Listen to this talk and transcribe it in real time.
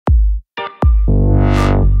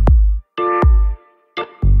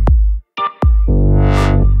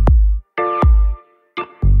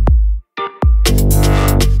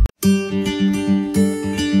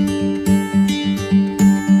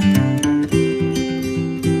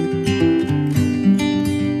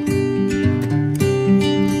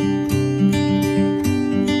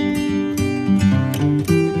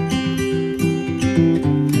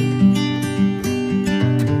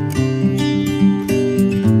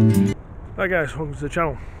Hi guys, welcome to the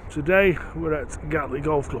channel. Today we're at Gatley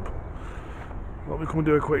Golf Club. Let me come and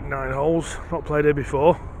do a quick 9 holes. Not played here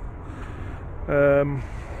before.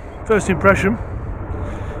 First impression,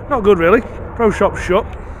 not good really. Pro shop shut.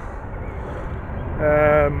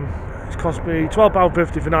 It's cost me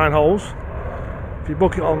 £12.50 for 9 holes. If you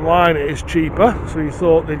book it online it is cheaper, so you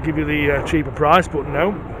thought they'd give you the cheaper price, but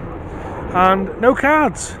no. And no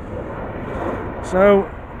cards. So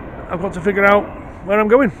I've got to figure out where I'm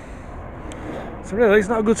going. So really it's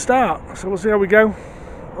not a good start, so we'll see how we go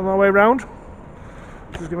on our way round.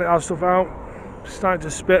 Just gonna get our stuff out. It's starting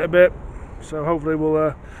to spit a bit, so hopefully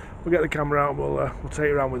we'll get the camera out and we'll take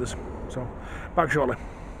it around with us. So back shortly.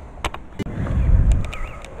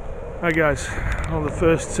 Hi guys, on the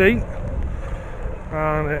first tee,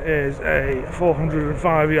 and it is a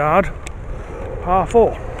 405 yard par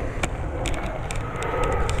 4.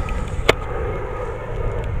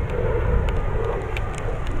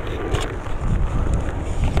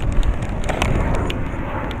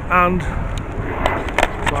 And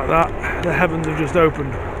like that, the heavens have just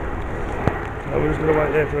opened. So we're just going to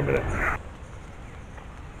wait there for a minute.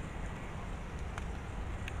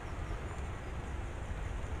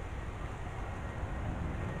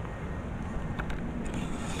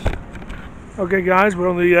 Okay guys, we're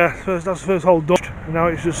on the that's the first hole done, and now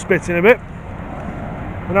it's just spitting a bit.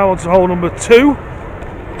 We're now on to hole number 2,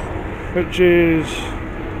 which is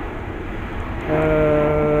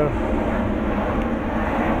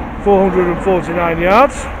 449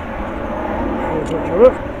 yards.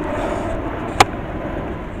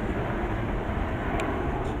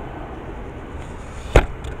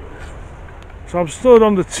 So I'm stood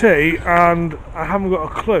on the tee and I haven't got a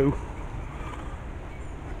clue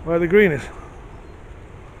where the green is.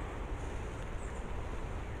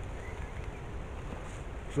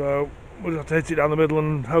 So we'll just have to hit it down the middle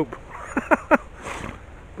and hope.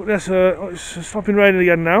 But yes, it's stopping raining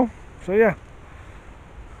again now, so yeah.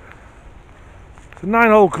 It's a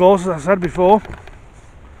 9-hole course, as I said before,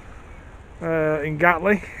 in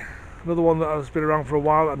Gatley. Another one that has been around for a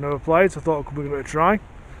while that I've never played, so I thought I could give it a try.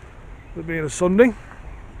 It being a Sunday.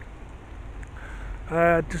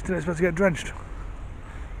 Just didn't expect to get drenched.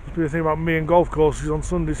 Must be the thing about me and golf courses on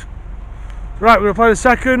Sundays. Right, we're going to play the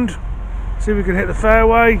second, see if we can hit the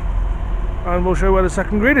fairway, and we'll show you where the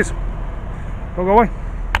second green is. Don't go away.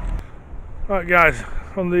 Right guys,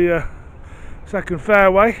 on the second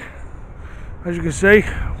fairway, as you can see,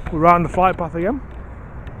 we're right on the flight path again.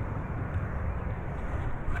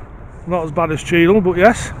 Not as bad as Cheadle, but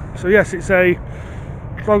yes. So yes, it's a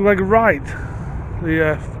frog-legged right,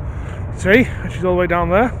 the tee, which is all the way down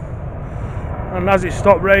there. And as it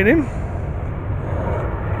stopped raining,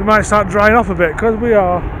 we might start drying off a bit because we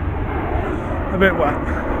are a bit wet.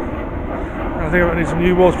 And I think I need some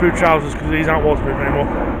new waterproof trousers because these aren't waterproof anymore.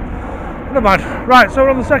 Not bad. Right, so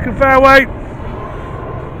we're on the second fairway,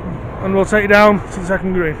 and we'll take it down to the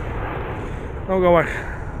second green. Don't go away.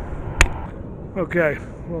 Okay,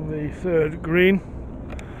 we're on the third green.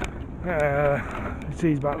 The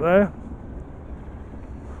tee's back there.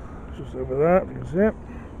 Just over there, you can see it.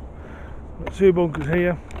 Got 2 bunkers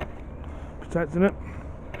here, protecting it.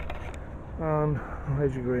 And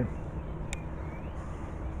there's your green.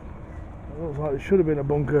 It looks like there should have been a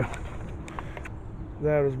bunker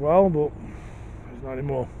there as well, but there's not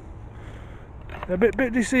anymore. A bit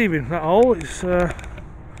deceiving, that hole. It's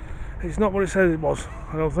not what it says it was,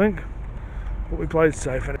 I don't think, but we played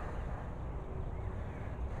safe anyway.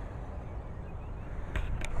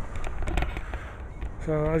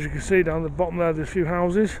 So as you can see down the bottom there's a few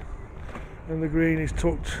houses, and the green is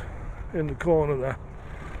tucked in the corner there.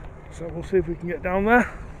 So we'll see if we can get down there,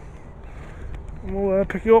 and we'll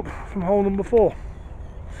pick it up from hole number 4.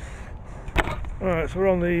 Alright, so we're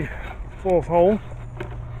on the 4th hole.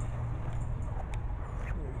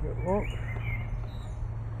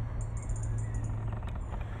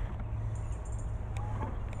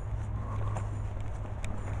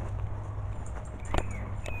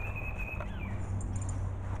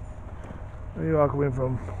 There you are coming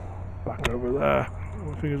from back over there.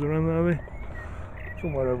 My fingers are in there, are they?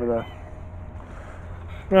 Somewhere over there.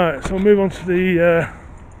 Right, so we'll move on to the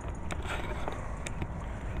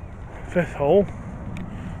 5th hole,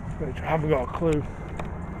 which I haven't got a clue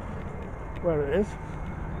where it is.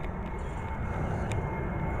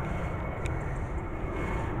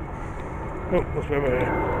 Oh, must be over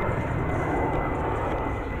here.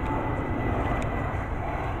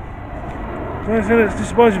 The only thing that's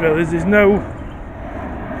disappointing about is there's no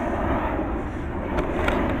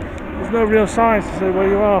real signs to say where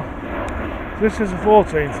you are. This is the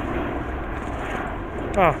 14th.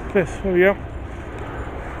 Ah, 5th, there we go.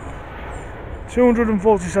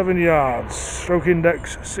 247 yards, stroke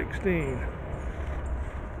index 16.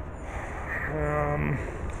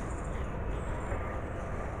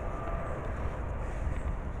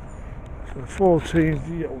 So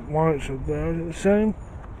 14, yeah, whites are there, is it the same?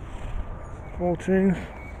 14.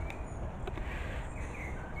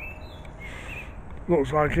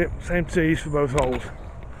 Looks like it, same tees for both holes.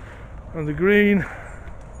 And the green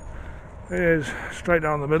is straight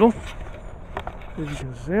down the middle. If you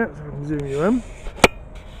can see it, so I can zoom you in.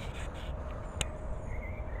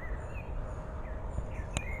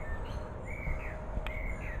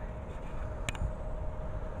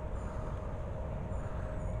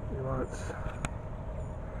 You might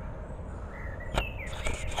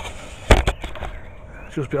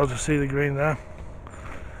just be able to see the green there.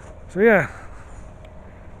 So yeah,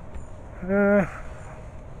 I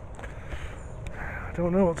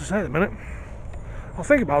don't know what to say at the minute. I'll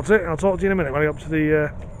think about it and I'll talk to you in a minute when I get up to the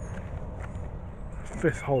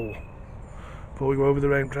 5th hole before we go over the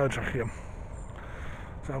rain track again.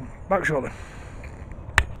 So back shortly.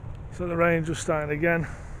 So the rain just starting again.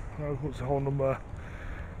 I'll go up to hole number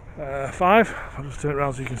 5. I'll just turn it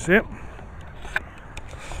around so you can see it.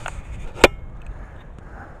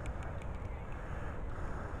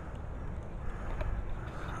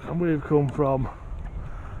 And we've come from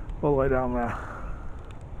all the way down there.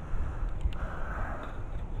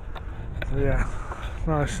 So yeah,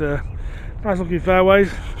 nice looking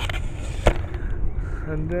fairways.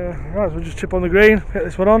 And right, so we'll just chip on the green, hit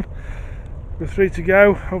this one on. With 3 to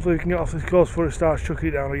go, hopefully we can get off this course before it starts chucking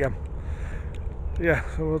it down again. Yeah,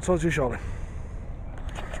 so we'll talk to you shortly.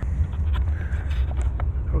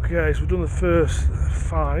 Okay, so we've done the first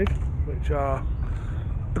 5, which are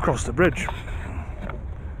across the bridge.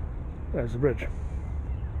 There's the bridge.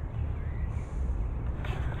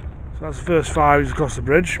 So that's the first 5 is across the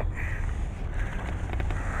bridge.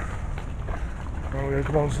 Now we're going to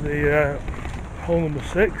come on to the hole number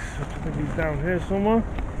 6. I think he's down here somewhere.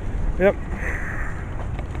 Yep.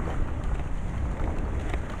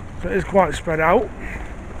 So it is quite spread out.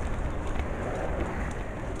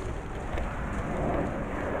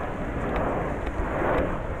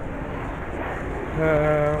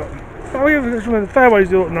 The fairways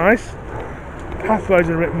do look nice. Pathways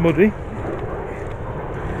are a bit muddy.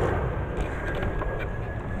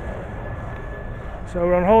 So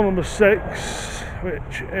we're on hole number 6,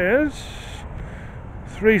 which is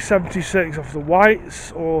 376 off the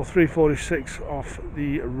whites or 346 off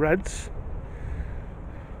the reds.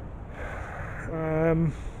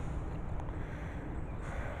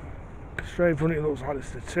 Straight in front of it looks like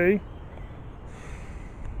it's the tee.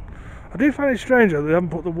 I do find it strange though they haven't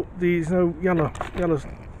put these no yardage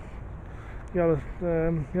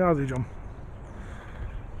on.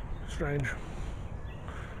 Strange.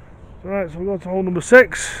 Alright, so we'll go to hole number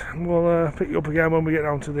 6 and we'll pick you up again when we get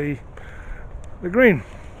down to the green.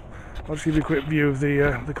 I'll just give you a quick view of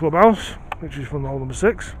the clubhouse, which is from hole number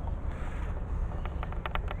 6.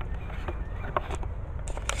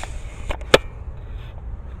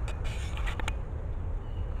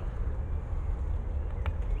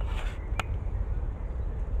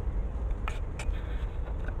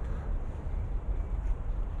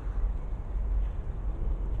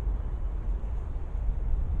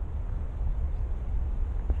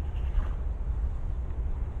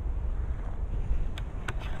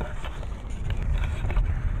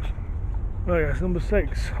 Oh yes, number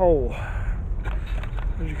 6 hole.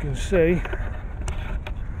 As you can see,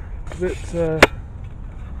 a bit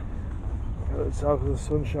south of the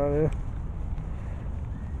sunshine here.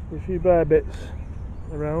 A few bare bits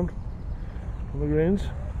around on the greens.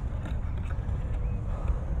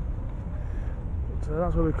 So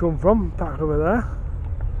that's where we come from, back over there.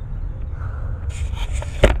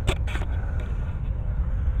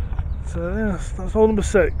 So yes, that's hole number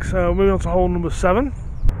 6. So moving on to hole number 7.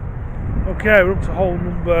 Okay, we're up to hole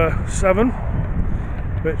number 7,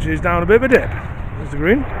 which is down a bit of a dip. There's the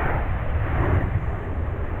green.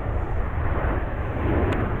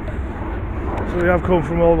 So we have come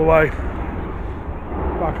from all the way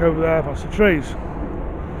back over there past the trees.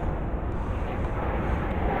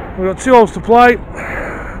 We've got 2 holes to play.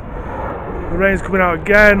 The rain's coming out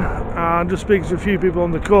again, and just speaking to a few people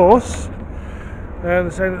on the course, they're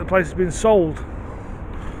saying that the place has been sold,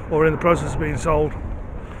 or in the process of being sold.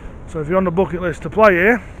 So if you're on the bucket list to play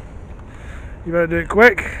here, you better do it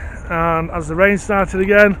quick. And as the rain started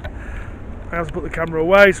again, I have to put the camera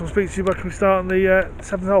away, so I'll speak to you back when we start on the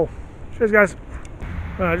 7th hole. Cheers guys.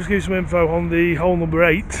 Right, just give you some info on the hole number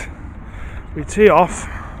 8. We tee off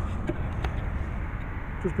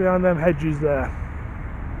just behind them hedges there.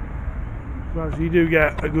 So you do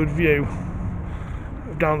get a good view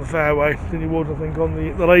of down the fairway than you would, I think, on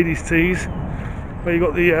the ladies' tees, where you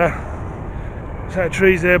got the set of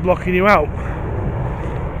trees there blocking you out.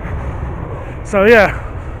 So yeah,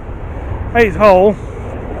 8th hole,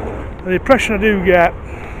 and the impression I do get,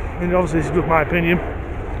 and obviously this is just my opinion,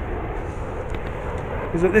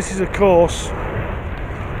 is that this is a course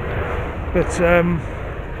that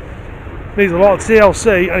needs a lot of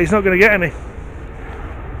TLC, and it's not going to get any,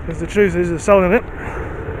 because the truth is they're selling it.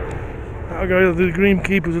 That'll go to the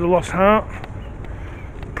greenkeepers of the Lost Heart.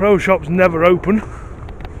 The pro shop's never open,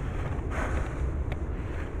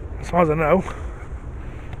 as far as I know.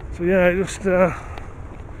 So yeah, it just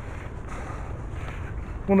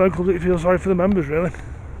one local that feels sorry for the members, really.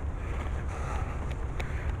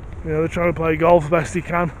 You know, they're trying to play golf the best they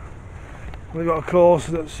can. They've got a course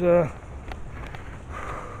that's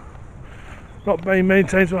not being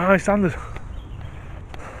maintained to a high standard.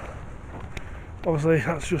 Obviously,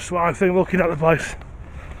 that's just what I think looking at the place.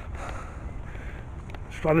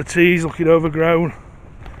 Just like the tees looking overgrown.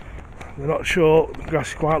 They're not short, the grass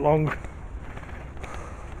is quite long.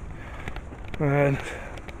 And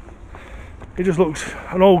it just looks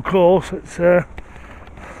an old course that's is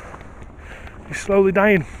slowly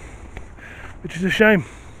dying, which is a shame.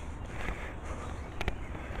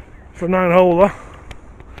 For a 9-holer,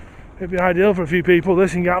 it'd be ideal for a few people,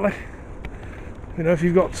 this in Gatley. You know, if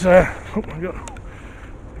you've got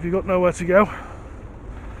if you've got nowhere to go,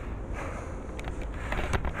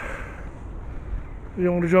 you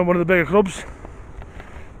don't want to join one of the bigger clubs,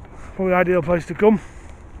 probably the ideal place to come.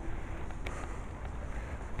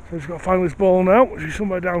 So we've got to find this ball now, which is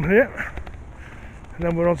somewhere down here, and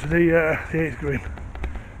then we're on to the 8th green.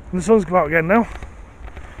 And the sun's come out again now,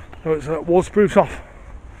 so it's waterproof's off.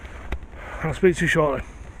 I'll speak to you shortly,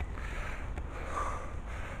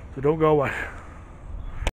 so don't go away.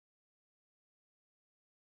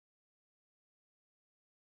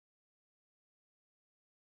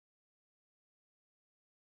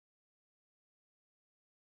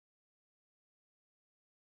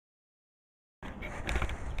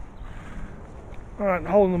 Alright,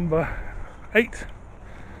 hole number 8.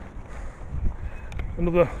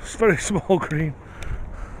 Another very small green.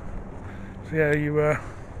 So yeah,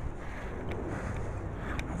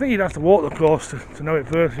 I think you'd have to walk the course to know it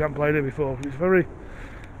first if you haven't played it before. It's very,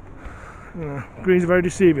 greens are very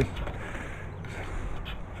deceiving.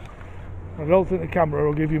 I don't think the camera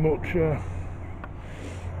will give you much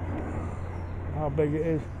how big it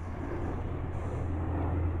is.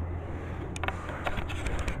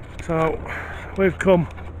 So we've come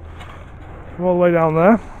from all the way down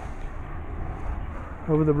there,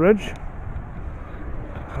 over the bridge.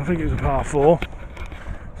 I think it was a par 4,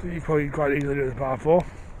 so you probably quite easily do it as a par 4.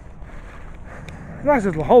 Nice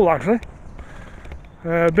little hole actually.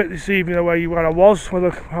 A bit deceiving the way where I was,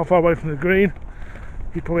 how far away from the green.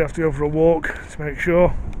 You'd probably have to go for a walk to make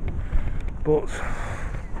sure, but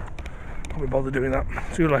I can't be bothered doing that,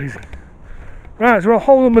 too lazy. Right, so we're on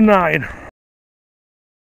hole number 9.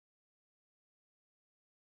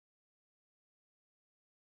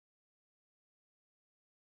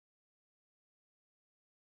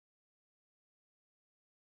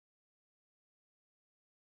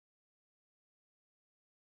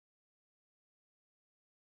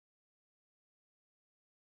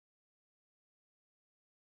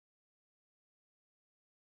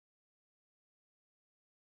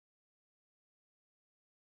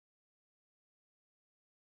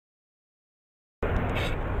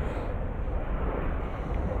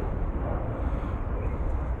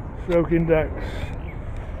 Stroke index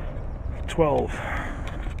 12.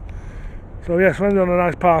 So yes, we ended on a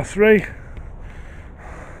nice par 3.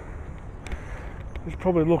 It's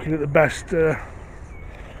probably looking at the best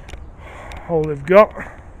hole they've got.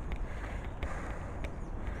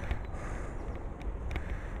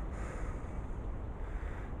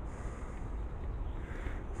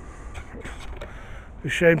 It's a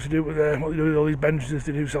shame to do with what they do with all these benches if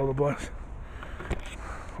they do sell the place.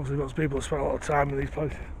 Obviously lots of people that spend a lot of time in these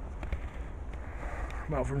places.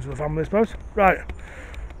 Out for into the family, I suppose. Right,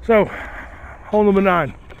 so hole number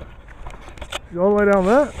 9. It's all the way down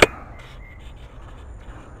there.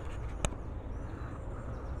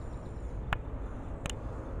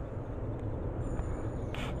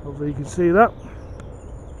 Hopefully you can see that.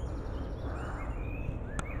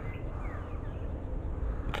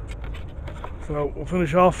 So we'll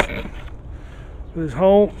finish off with this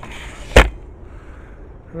hole, and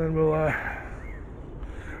then we'll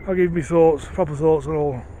I'll give me thoughts, proper thoughts on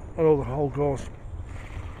all the whole course.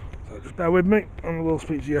 So just bear with me and we'll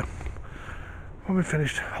speak to you when we've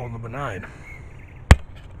finished hole number 9.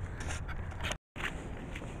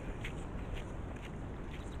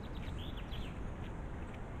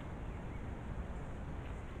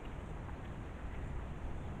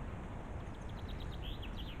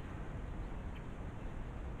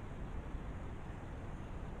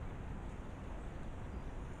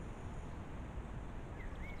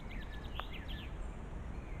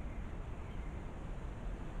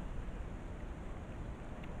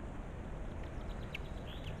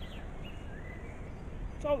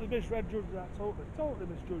 Totally misjudged that, totally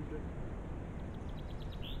misjudged it.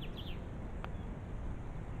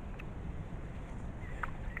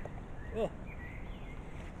 Oh.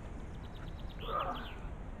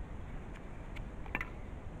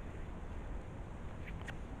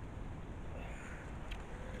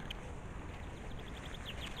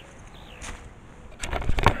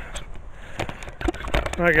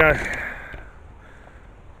 Right guys,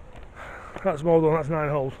 that's more than that's 9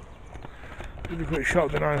 holes. Give you a quick shot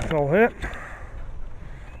of the 9th hole here.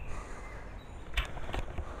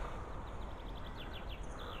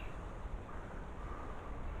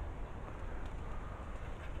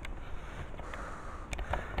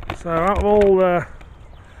 So out of all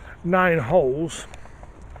 9 holes,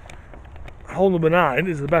 hole number 9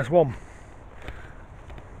 is the best one.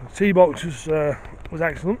 The tee box was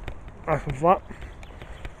excellent, nice and flat,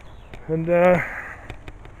 and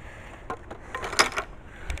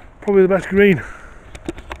probably the best green.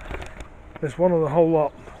 This one of the whole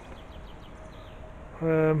lot.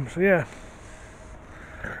 So yeah.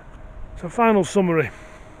 So final summary.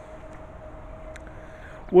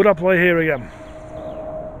 Would I play here again?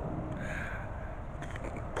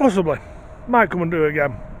 Possibly. Might come and do it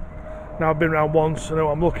again. Now I've been around once, I know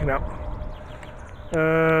what I'm looking at.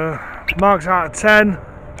 Marks out of 10.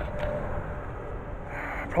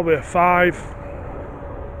 Probably a 5.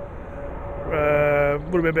 Would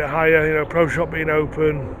have been a bit higher, you know, pro shop being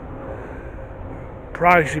open.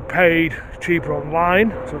 Price you paid cheaper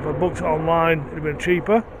online, so if I booked it online it'd have been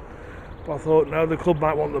cheaper. But I thought no, the club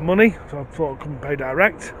might want the money, so I thought I couldn't pay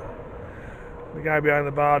direct. The guy behind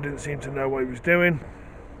the bar didn't seem to know what he was doing.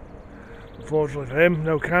 Unfortunately for him,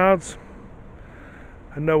 no cards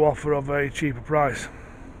and no offer of a cheaper price,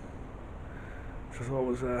 which I thought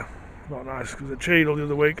was not nice, because at Cheadle the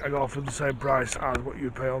other week I got offered the same price as what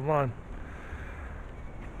you'd pay online.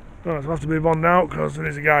 Right, so I have to move on now because there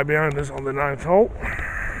is a guy behind us on the 9th hole.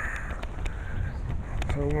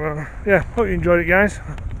 So yeah, hope you enjoyed it guys.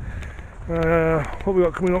 What we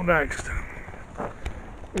got coming up next?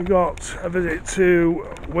 We've got a visit to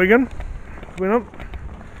Wigan coming up.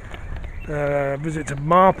 Visit to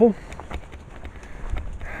Marple.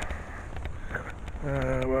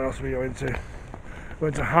 Where else are we going to?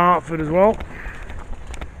 Going to Hertford as well.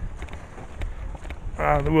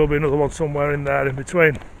 And there will be another one somewhere in there in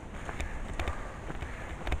between.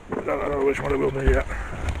 I don't know which one it will be yet.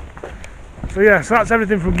 So yeah, so that's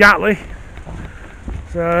everything from Gatley.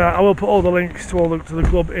 So I will put all the links to the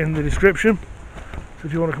club in the description. So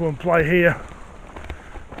if you want to come and play here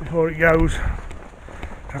before it goes,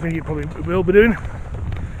 I think it probably will be doing.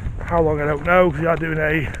 How long I don't know, because you are doing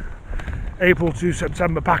a April to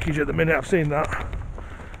September package at the minute. I've seen that,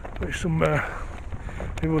 which some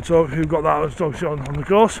people who got that was talking on the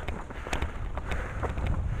course.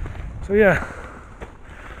 So yeah,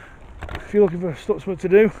 if you're looking for something to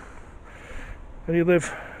do and you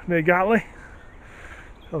live near Gatley,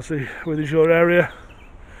 obviously within your area,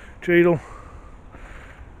 Cheadle,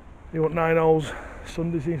 you want 9 holes.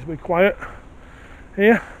 Sunday seems to be quiet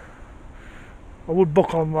here. I would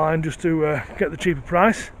book online just to get the cheaper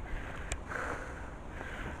price.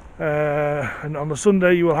 And on the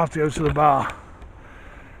Sunday you will have to go to the bar.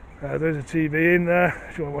 There's a TV in there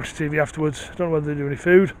if you want to watch TV afterwards. I don't know whether they do any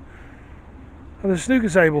food. And there's a snooker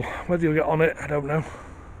table. Whether you'll get on it, I don't know.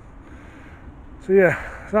 So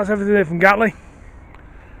yeah, so that's everything here from Gatley.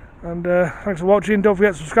 And thanks for watching. Don't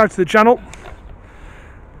forget to subscribe to the channel.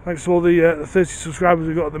 Thanks to all the 30 subscribers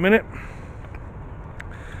we've got at the minute.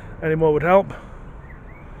 Any more would help.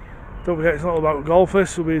 Don't forget, it's not all about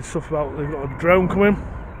golfers. There'll be stuff about, they've got a drone coming,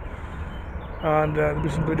 and there'll be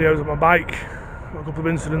some videos of my bike. Got a couple of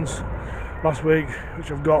incidents last week which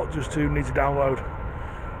I've got just to need to download.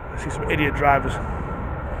 I see some idiot drivers.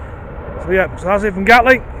 So yeah, so that's it from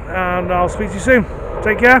Gatley, and I'll speak to you soon.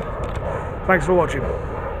 Take care. Thanks for watching.